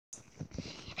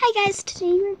Hi guys,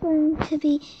 today we're going to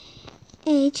be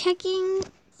checking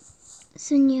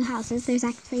some new houses. There's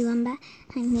actually one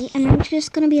behind me, and we're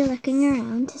just going to be looking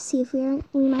around to see if we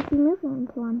might be moving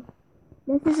into one.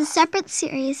 This is a separate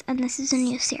series, and this is a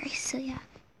new series, so yeah.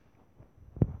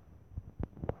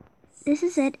 This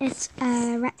is it. It's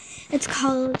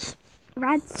called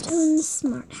Radstone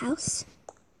Smart House.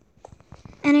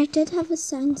 And I did have a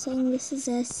sign saying this is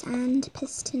a sand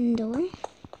piston door.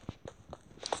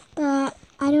 But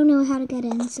I don't know how to get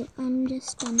in, so I'm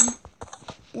just gonna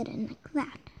get in like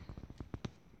that.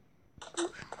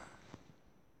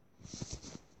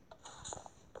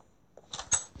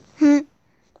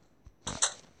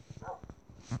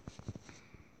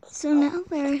 So now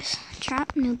there's a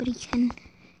trap, nobody can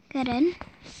get in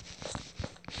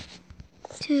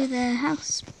to the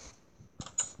house.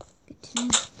 Good to know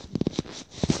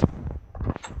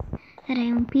that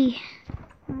I won't be.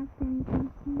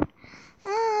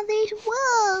 Ah, there's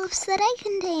wolves that I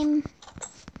can tame.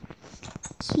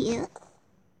 Cute.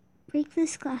 Break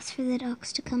this glass for the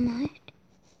dogs to come out.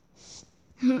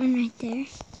 One right there.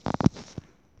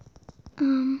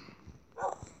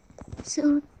 So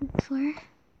what's this for?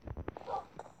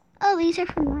 Oh, these are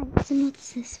for lights. And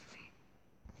what's this for?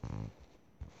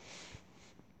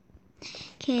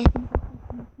 Okay, I think this is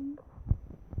something.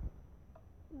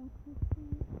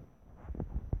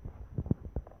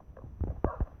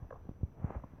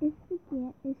 If the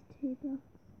gate is 2 blocks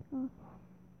off,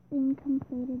 being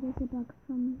completed as a bug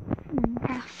from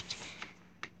Minecraft.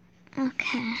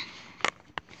 Okay.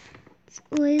 It's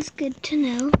always good to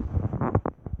know.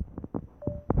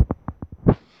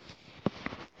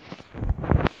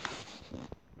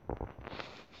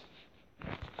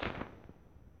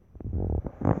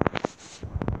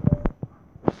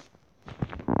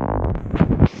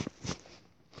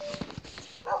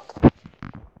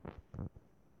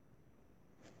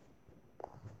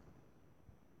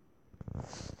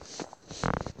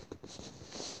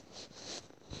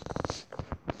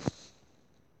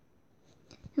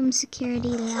 Home security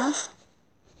low.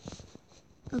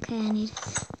 Okay, I need it.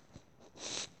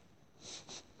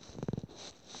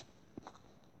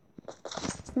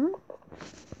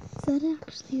 Is that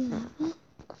actually lava?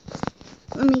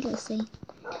 Let me go see.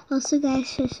 Also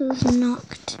guys, this was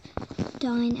knocked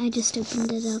down. I just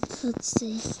opened it up. Let's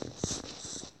see.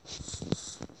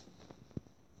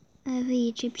 I have a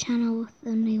YouTube channel with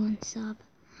only 1 sub.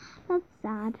 That's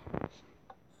sad.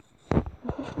 I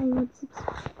would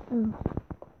subscribe. Oh.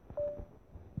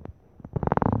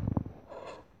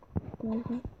 Does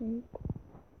that say?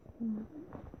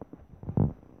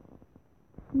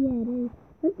 Yeah, it is.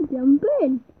 Let's jump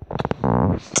in.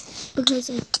 Because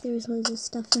there's loads of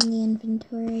stuff in the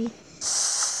inventory.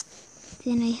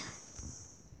 Then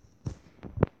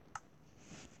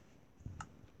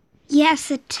yes,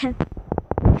 it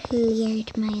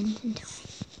cleared my inventory.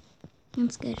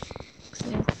 That's good.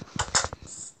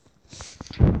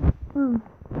 Oh.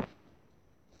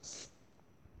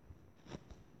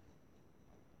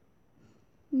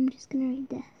 I'm just gonna read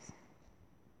this.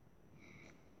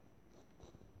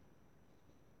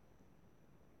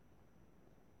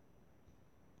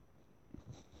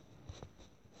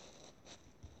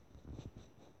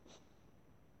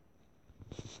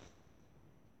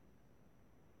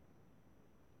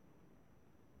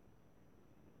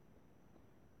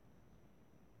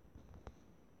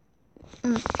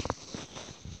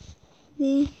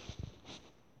 The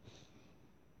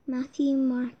Matthew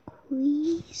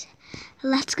Marquise.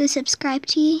 Let's go subscribe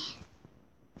to you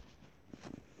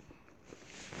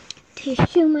to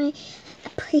show my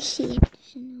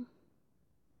appreciation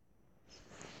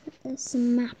of this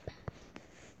map.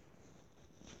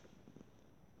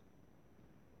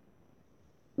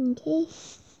 Okay,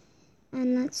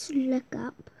 and let's look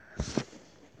up.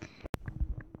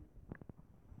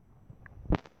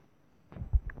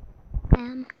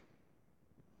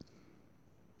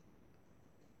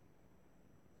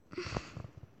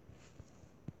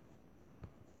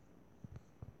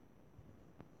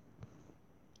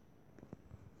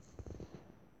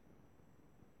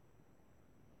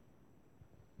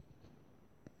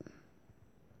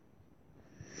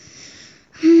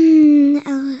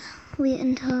 I'll wait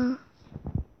until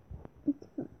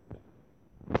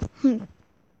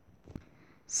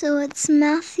So it's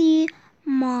Matthew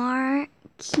Mar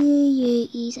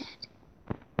Q-U-E-Z.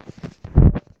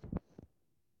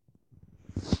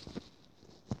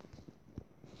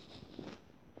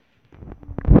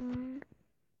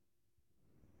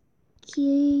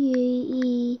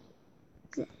 Q-U-E-Z.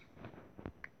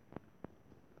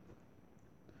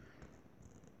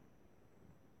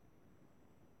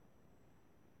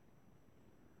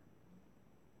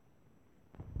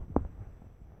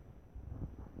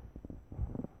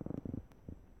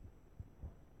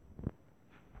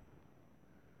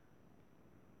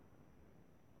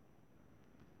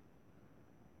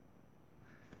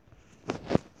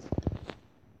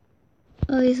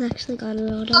 Oh, he's actually got a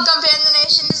load of. Welcome, Panda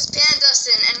Nation. This is Pan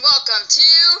Dustin, and welcome to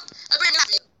a brand new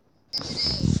video. And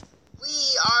today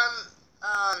we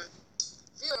are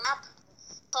viewing a map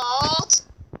called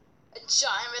a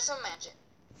Giant Metal Mansion.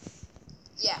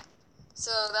 Yeah,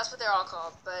 so that's what they're all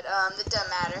called, but it doesn't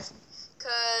matter.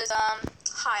 Cause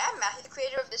hi, I'm Matthew, the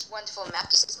creator of this wonderful map.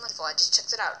 This is wonderful. I just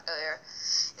checked it out earlier.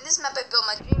 In this map, I built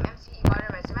my dream MCE modern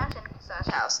redstone mansion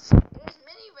 / house. It has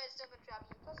many redstone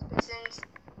contraptions plus pistons.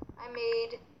 I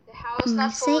made the house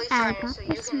not fully furnished, so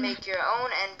you can make your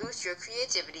own and boost your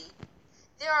creativity.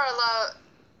 There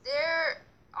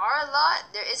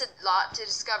is a lot to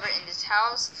discover in this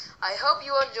house. I hope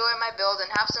you enjoy my build and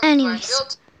have some fun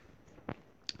build.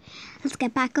 Let's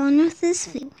get back on with this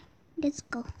video. Let's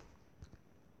go.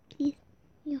 Yeah.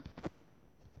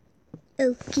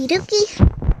 Okie dokie.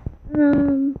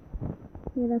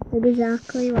 Yeah, that's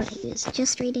exactly what I was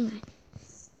just reading it.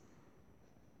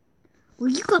 Well,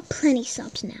 you got plenty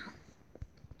subs now.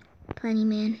 Plenty,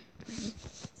 man. Plenty.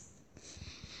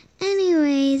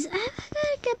 Anyways, I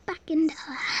gotta get back into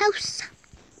the house.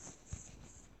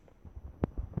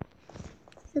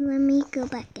 So let me go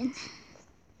back in.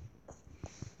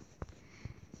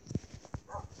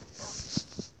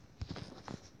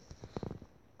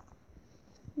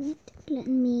 Let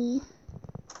me.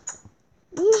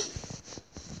 It's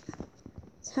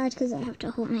hard because I have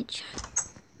to hold my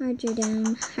charger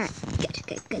down. Alright,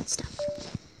 good stuff.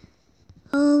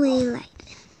 Holy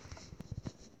light.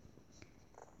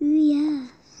 Ooh, yes.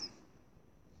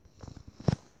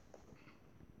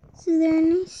 So there are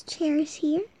nice chairs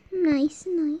here. Nice.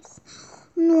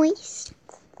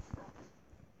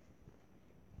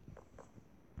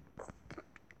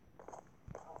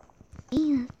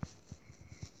 Yeah.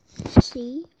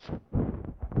 See?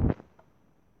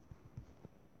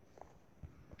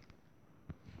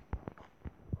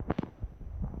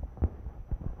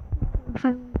 If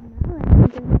I want to know, I can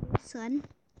do this one.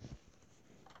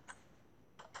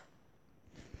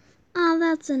 Oh,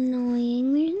 that's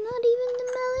annoying. There's not even the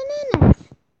melon in it.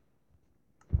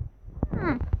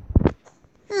 Ah.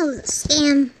 That was a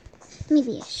scam.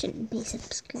 Maybe I shouldn't be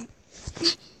subscribed.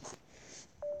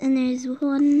 And there's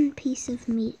one piece of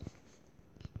meat.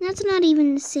 That's not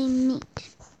even the same meat.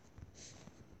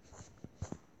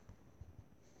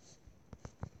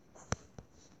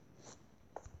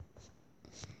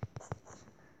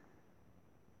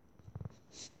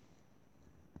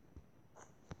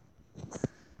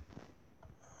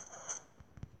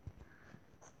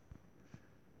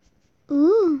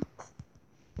 Ooh.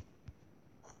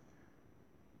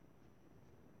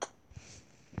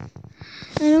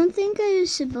 I don't think I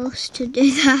was supposed to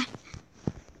do that.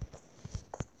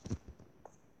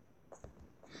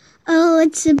 Oh,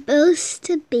 it's supposed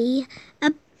to be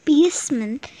a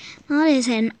basement, not as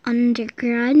an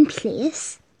underground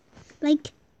place.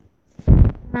 Like,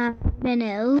 I don't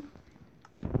know,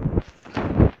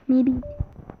 maybe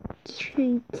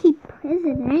to keep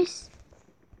prisoners.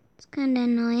 It's kind of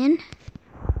annoying.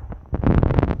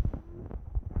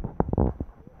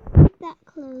 Keep that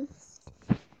closed.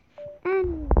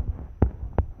 And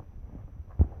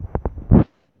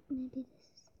maybe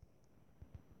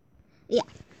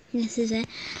this is it.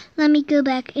 Let me go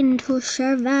back into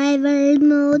survival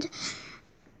mode.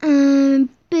 Boop.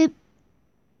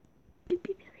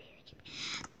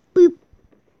 Boop,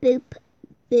 boop,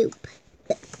 boop.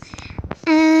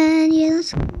 And yeah,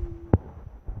 let's.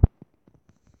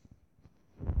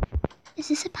 Is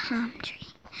this a palm tree?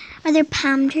 Are there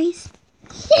palm trees?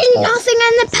 There's nothing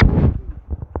in the palm.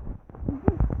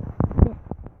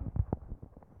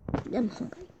 I'm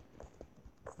hungry.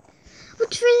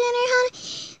 What's for dinner,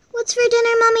 honey? What's for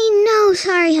dinner, Mommy? No,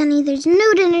 sorry, honey. There's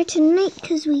no dinner tonight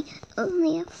because we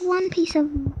only have one piece of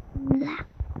that.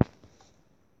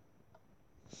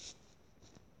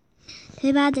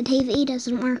 Too bad the TV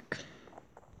doesn't work.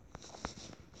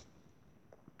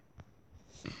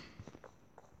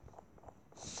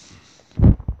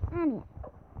 Anyway,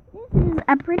 this is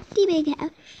a pretty big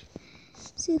house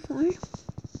so far.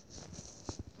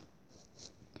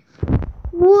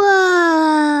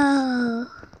 Whoa!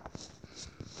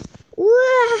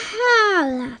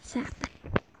 Wow, that's epic.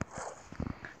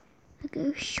 I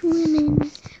go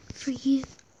swimming for you.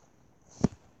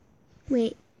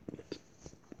 Wait.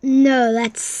 No,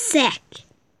 that's sick.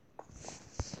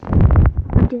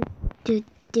 Do.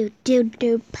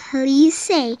 Please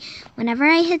say, whenever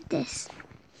I hit this,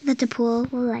 that the pool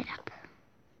will light up.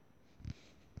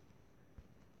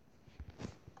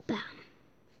 Bam.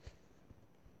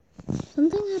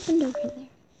 Something happened over there.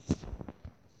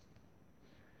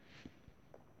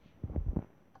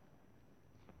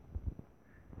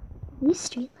 These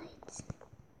streetlights.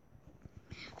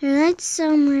 There are lights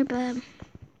somewhere, but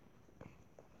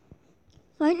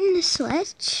fighting the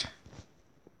switch?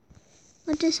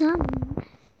 What does that mean?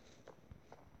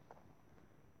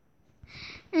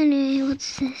 Anyway,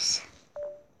 what's this?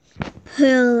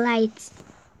 Pool lights.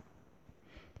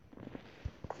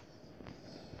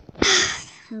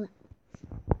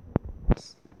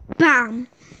 Bam!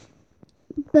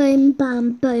 Boom,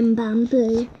 bam, boom, bam,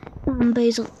 boo.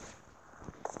 Bamboozle.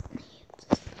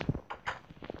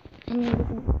 I need to get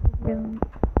the room.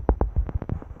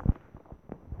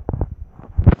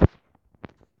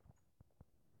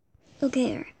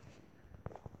 Okay,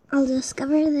 I'll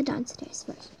discover the downstairs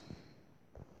first.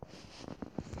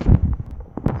 I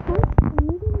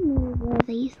need to know where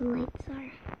these lights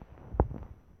are.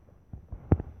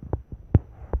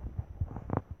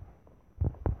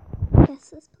 I guess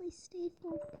this place stays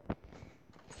dark.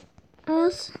 I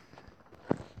also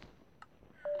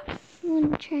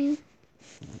want to try.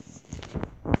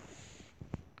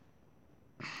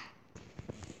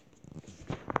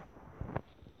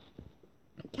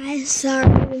 Guys,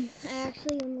 sorry. I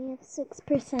actually only have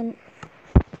 6%.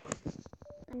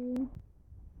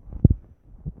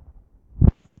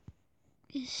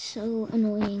 It's so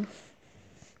annoying.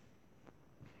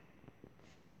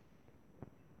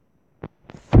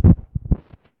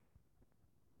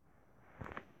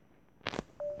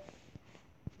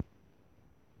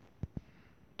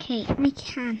 Okay, I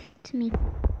can't make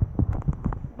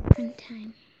different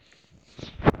time.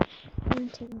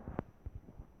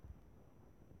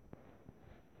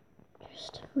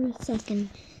 Just for a second,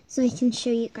 so I can show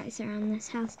you guys around this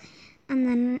house, and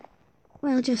then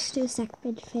we'll just do a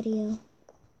separate video.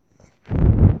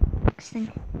 Next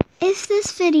thing. If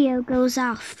this video goes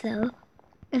off though,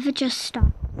 if it just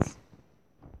stops,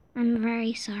 I'm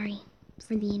very sorry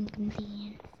for the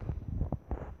inconvenience.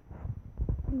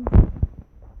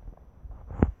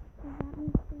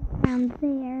 Around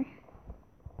there.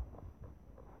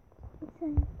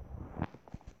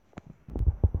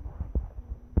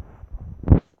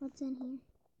 What's in here?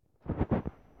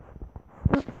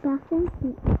 Oh, bathroom.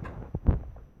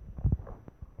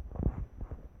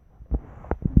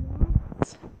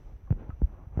 Yes.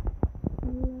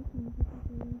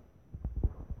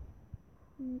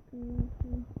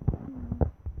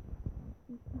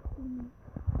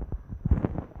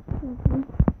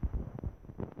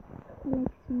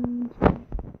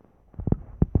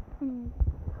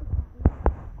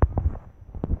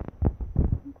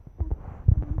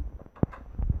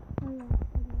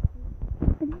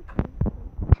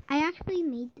 I actually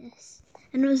made this,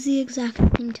 and it was the exact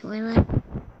same toilet.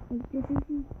 Like, this is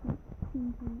the exact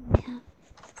same toilet I have.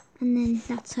 And then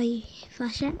that's how you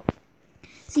flush it.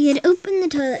 So you'd open the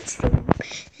toilet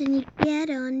seat, and you'd get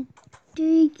on,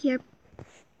 do your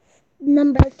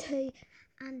number 2,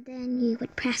 and then you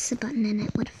would press the button and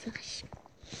it would flush.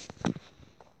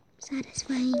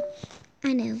 Satisfying.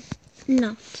 I know.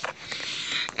 Not.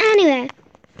 Anyway,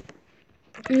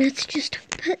 let's just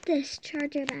put this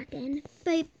charger back in.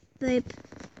 Boop, boop.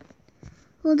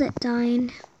 Hold it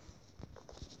down.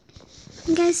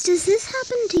 And guys, does this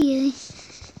happen to you?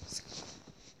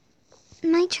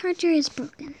 My charger is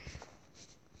broken.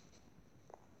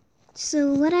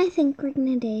 So what I think we're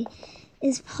gonna do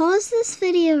is pause this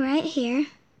video right here.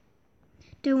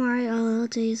 Don't worry, all I'll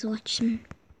do is watch some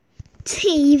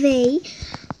TV,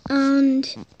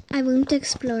 and I won't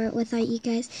explore it without you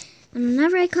guys. And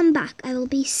whenever I come back, I will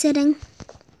be sitting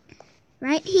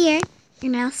right here,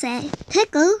 and I'll say,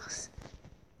 pickles.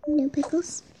 No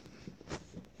pickles.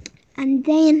 And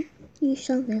then you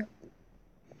shall know.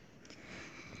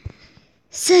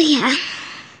 So yeah.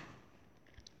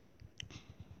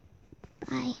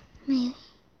 Bye, my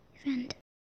friend.